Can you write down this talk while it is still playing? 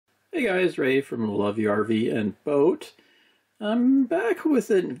Hey guys, Ray from Love You RV and Boat. I'm back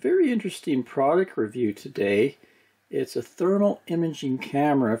with a very interesting product review today. It's a thermal imaging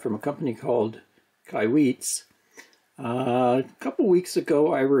camera from a company called KAIWEETS. A couple weeks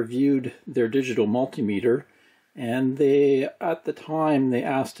ago I reviewed their digital multimeter, and at the time they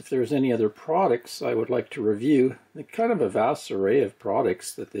asked if there was any other products I would like to review. They kind of a vast array of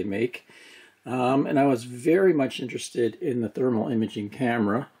products that they make, and I was very much interested in the thermal imaging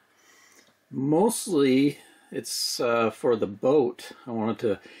camera. Mostly it's for the boat. I wanted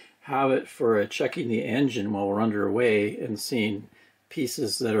to have it for checking the engine while we're underway and seeing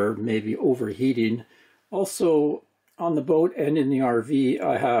pieces that are maybe overheating. Also on the boat and in the RV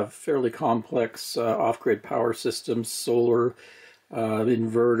I have fairly complex off-grid power systems, solar,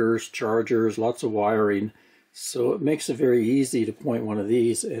 inverters, chargers, lots of wiring. So it makes it very easy to point one of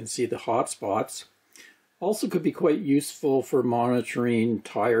these and see the hot spots. Also could be quite useful for monitoring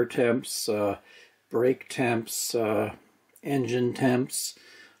tire temps, brake temps, engine temps,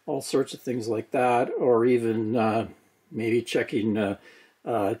 all sorts of things like that, or even maybe checking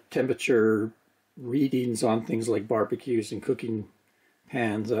temperature readings on things like barbecues and cooking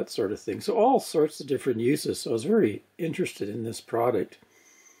pans, that sort of thing. So all sorts of different uses. So I was very interested in this product.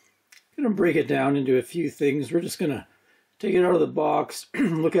 I'm going to break it down into a few things. We're just going to take it out of the box,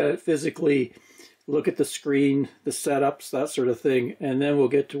 look at it physically, look at the screen, the setups, that sort of thing, and then we'll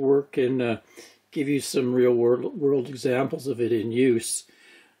get to work and give you some real world examples of it in use.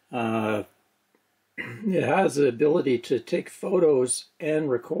 It has the ability to take photos and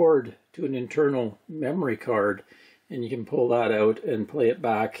record to an internal memory card, and you can pull that out and play it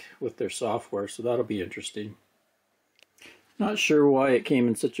back with their software, so that'll be interesting. Not sure why it came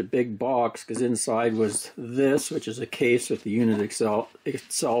in such a big box, because inside was this, which is a case with the unit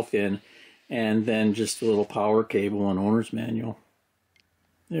itself in, and then just a little power cable and owner's manual.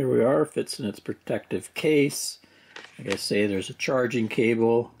 There we are, fits in its protective case. Like I say, there's a charging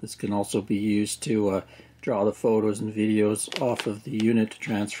cable. This can also be used to draw the photos and videos off of the unit to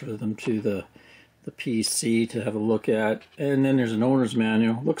transfer them to the PC to have a look at. And then there's an owner's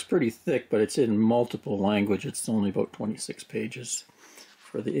manual. Looks pretty thick, but it's in multiple language. It's only about 26 pages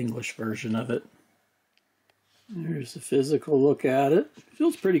for the English version of it. There's a physical look at it.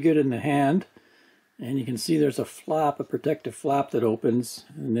 Feels pretty good in the hand. And you can see there's a flap, a protective flap that opens.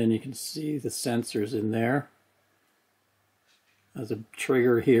 And then you can see the sensors in there. There's a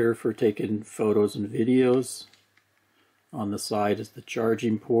trigger here for taking photos and videos. On the side is the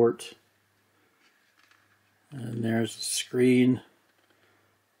charging port. And there's the screen.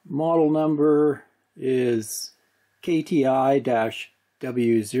 Model number is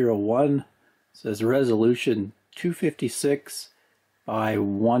KTI-W01. It says resolution 256 by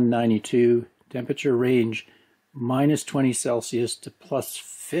 192, temperature range -20 Celsius to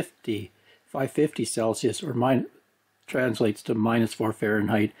 +50, 550 Celsius, or translates to -4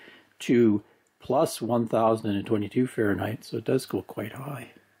 Fahrenheit to +1022 Fahrenheit, so it does go quite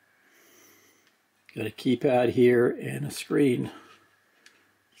high. Got a keypad here and a screen.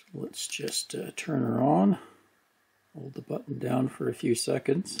 So let's just turn her on. Hold the button down for a few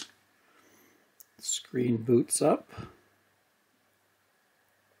seconds. The screen boots up.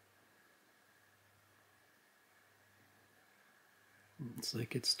 Looks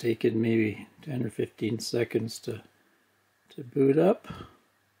like it's taken maybe 10 or 15 seconds to boot up.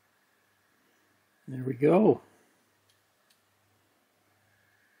 There we go.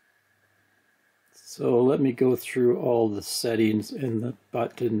 So let me go through all the settings and the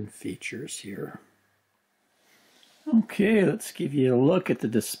button features here. Okay, let's give you a look at the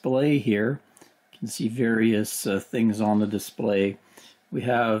display here. You can see various things on the display. We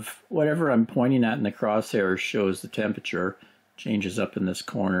have whatever I'm pointing at in the crosshairs shows the temperature, changes up in this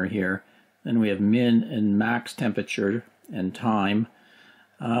corner here. Then we have min and max temperature and time.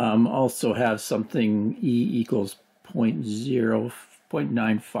 Also have something E equals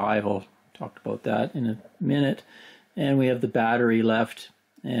 0.95. I'll talk about that in a minute. And we have the battery left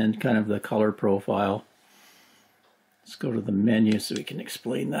and kind of the color profile. Let's go to the menu so we can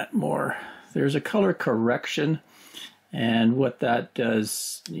explain that more. There's a color correction, and what that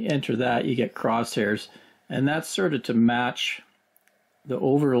does, you enter that, you get crosshairs, and that's sort of to match the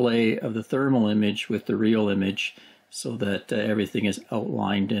overlay of the thermal image with the real image so that everything is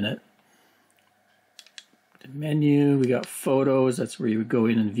outlined in it. The menu, we got photos, that's where you would go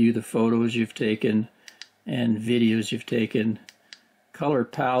in and view the photos you've taken and videos you've taken. Color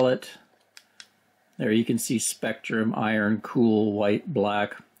palette, there you can see spectrum, iron, cool, white,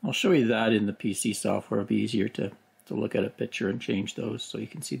 black. I'll show you that in the PC software. It'll be easier to look at a picture and change those so you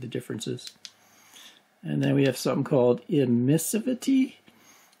can see the differences. And then we have something called emissivity,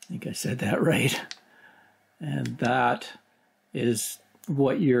 think I said that right. And that is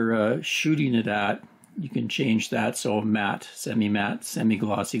what you're shooting it at. You can change that, so matte,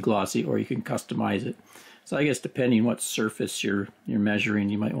 semi-glossy, glossy, or you can customize it. So I guess depending what surface you're measuring,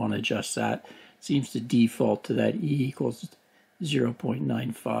 you might want to adjust that. It seems to default to that E equals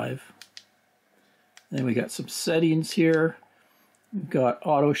 0.95. Then we got some settings here. We've got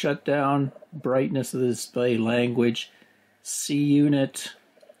auto shutdown, brightness of the display, language, C unit.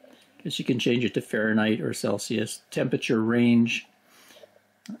 Guess you can change it to Fahrenheit or Celsius. Temperature range.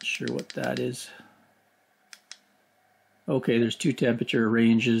 Not sure what that is. Okay, there's two temperature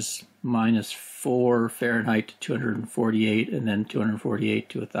ranges, -4 Fahrenheit to 248, and then 248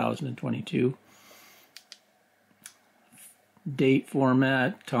 to 1022. Date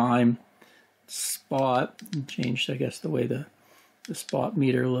format, time, spot, changed I guess the way the spot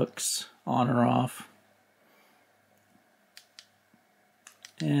meter looks, on or off.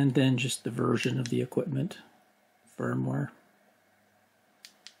 And then just the version of the equipment, firmware.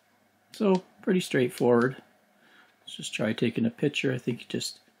 So pretty straightforward. Let's just try taking a picture. I think you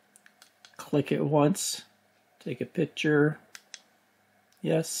just click it once, take a picture,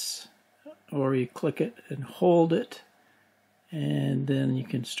 yes, or you click it and hold it, and then you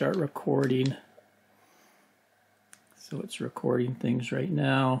can start recording. So it's recording things right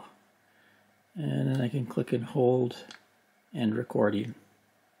now, and then I can click and hold and recording.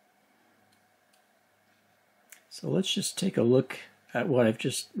 So let's just take a look at what I've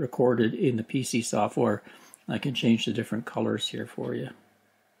just recorded in the PC software. I can change the different colors here for you.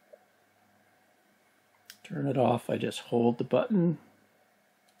 Turn it off, I just hold the button.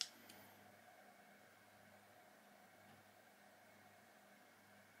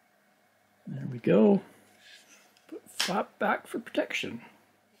 There we go. Put flap back for protection.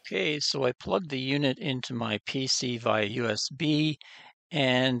 Okay, so I plugged the unit into my PC via USB,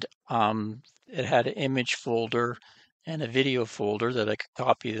 and it had an image folder and a video folder that I could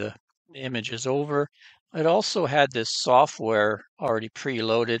copy the images over. It also had this software already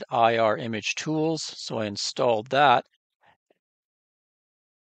preloaded, IR Image Tools, so I installed that.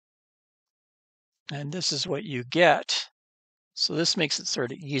 And this is what you get. So this makes it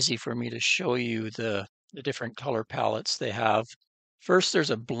sort of easy for me to show you the different color palettes they have. First,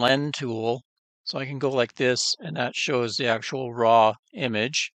 there's a blend tool. So I can go like this, and that shows the actual raw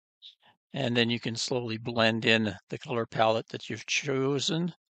image. And then you can slowly blend in the color palette that you've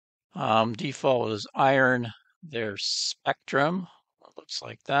chosen. Default is iron. There's spectrum. It looks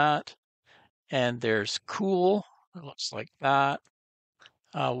like that. And there's cool. It looks like that.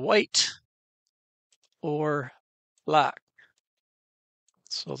 White or black.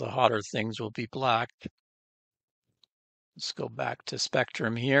 So the hotter things will be black. Let's go back to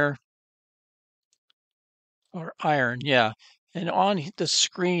spectrum here. Or iron, yeah. And on the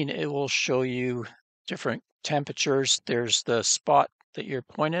screen, it will show you different temperatures. There's the spot that you're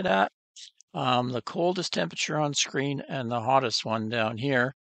pointed at, the coldest temperature on screen, and the hottest one down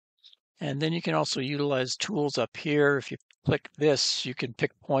here. And then you can also utilize tools up here. If you click this, you can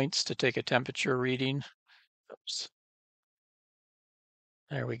pick points to take a temperature reading. Oops.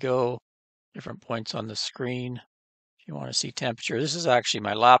 There we go. Different points on the screen. If you want to see temperature, this is actually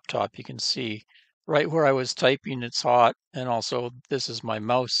my laptop. You can see right where I was typing, it's hot, and also this is my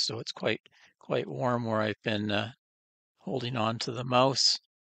mouse, so it's quite warm where I've been holding on to the mouse.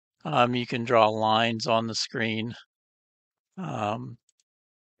 You can draw lines on the screen,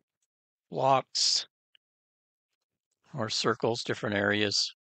 blocks or circles, different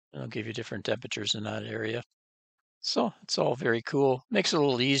areas. It'll give you different temperatures in that area. So it's all very cool. Makes it a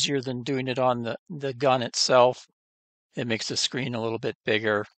little easier than doing it on the gun itself. It makes the screen a little bit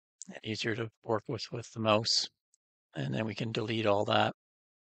bigger and easier to work with the mouse. And then we can delete all that.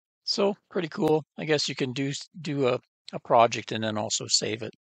 So pretty cool. I guess you can do a project and then also save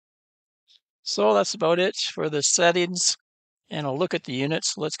it. So that's about it for the settings and a look at the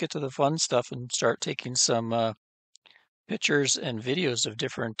units. Let's get to the fun stuff and start taking some pictures and videos of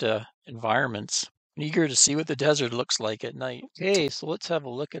different environments. I'm eager to see what the desert looks like at night. Okay, so let's have a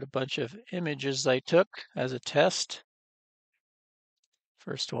look at a bunch of images I took as a test.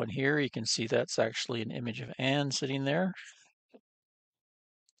 First one here, you can see that's actually an image of Anne sitting there.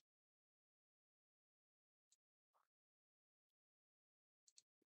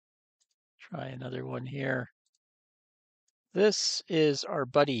 Try another one here. This is our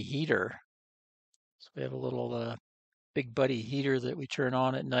buddy heater. So we have a little big buddy heater that we turn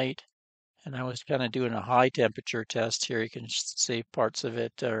on at night. And I was kind of doing a high temperature test here. You can see parts of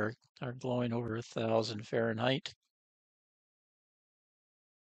it are glowing over 1,000 Fahrenheit.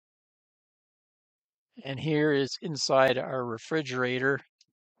 And here is inside our refrigerator.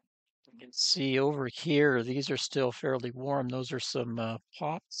 can see over here, these are still fairly warm. Those are some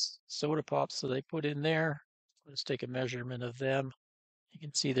pops, soda pops that I put in there. Let's take a measurement of them. You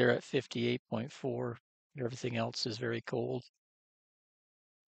can see they're at 58.4. Everything else is very cold.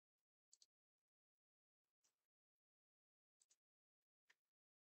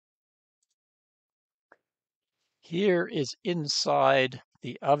 Here is inside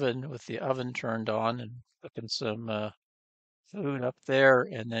the oven with the oven turned on and cooking some food up there,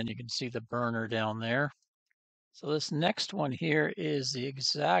 and then you can see the burner down there. So this next one here is the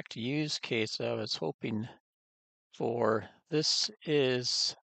exact use case I was hoping for. This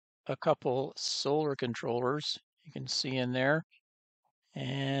is a couple solar controllers you can see in there,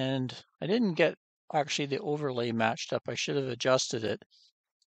 and I didn't get actually the overlay matched up. I should have adjusted it.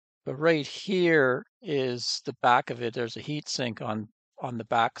 But right here is the back of it. There's a heat sink on the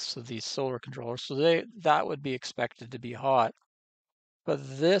backs of these solar controllers. So that would be expected to be hot.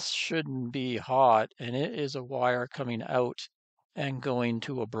 But this shouldn't be hot, and it is a wire coming out and going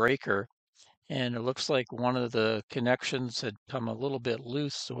to a breaker. And it looks like one of the connections had come a little bit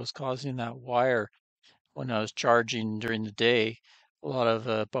loose, so it was causing that wire when I was charging during the day. A lot of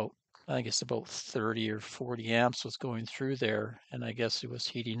I guess about 30 or 40 amps was going through there, and I guess it was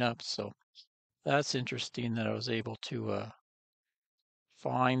heating up. So that's interesting that I was able to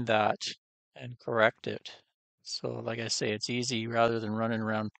find that and correct it. So like I say, it's easy rather than running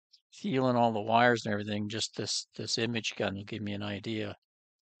around feeling all the wires and everything. Just this image gun will give me an idea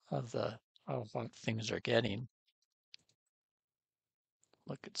of how hot things are getting.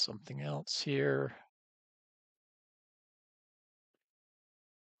 Look at something else here.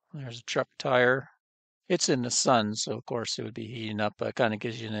 There's a truck tire. It's in the sun, so of course it would be heating up, but it kind of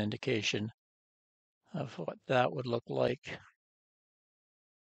gives you an indication of what that would look like.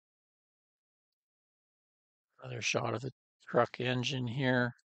 Another shot of the truck engine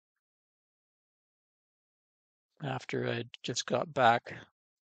here. After I just got back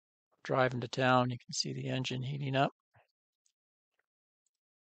driving to town, you can see the engine heating up.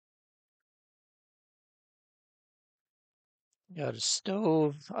 Got a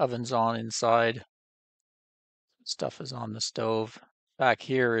stove, oven's on inside. Stuff is on the stove. Back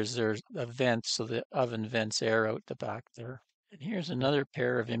here there's a vent, so the oven vents air out the back there. And here's another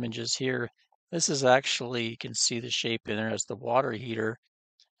pair of images here. This is actually, you can see the shape in there as the water heater,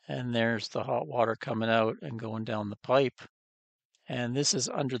 and there's the hot water coming out and going down the pipe. And this is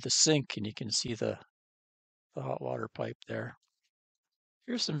under the sink, and you can see the hot water pipe there.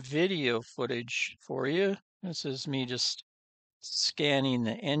 Here's some video footage for you. This is me just scanning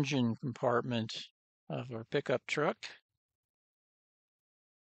the engine compartment of our pickup truck.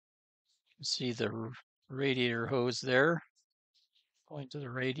 You can see the radiator hose there, going to the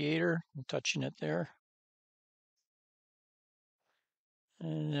radiator and touching it there.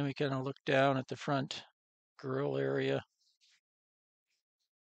 And then we kind of look down at the front grill area.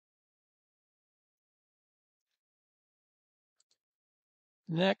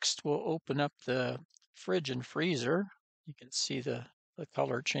 Next, we'll open up the fridge and freezer. You can see the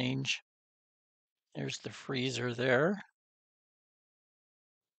color change. There's the freezer there.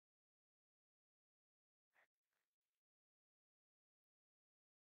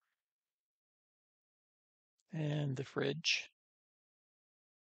 And the fridge.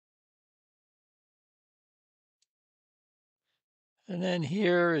 And then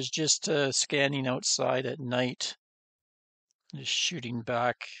here is just scanning outside at night, just shooting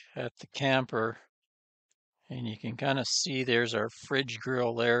back at the camper. And you can kind of see there's our fridge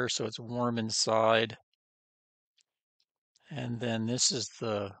grill there, so it's warm inside. And then this is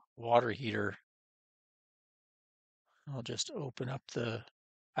the water heater. I'll just open up the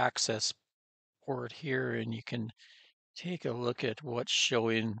access port here, and you can take a look at what's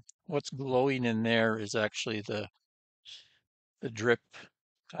showing. What's glowing in there is actually the drip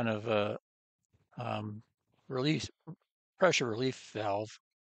kind of a release pressure relief valve.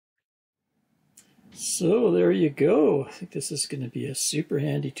 So there you go. I think this is going to be a super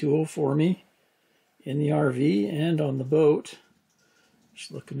handy tool for me in the RV and on the boat. Just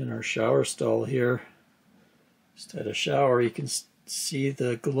looking in our shower stall here. Just had a shower. You can see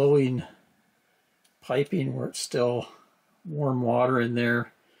the glowing piping where it's still warm water in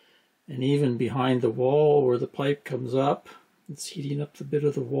there. And even behind the wall where the pipe comes up, it's heating up the bit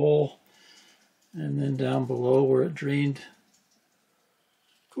of the wall. And then down below where it drained.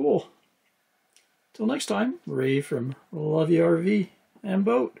 Cool. Till next time, Ray from Love You RV and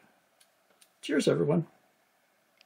Boat. Cheers, everyone.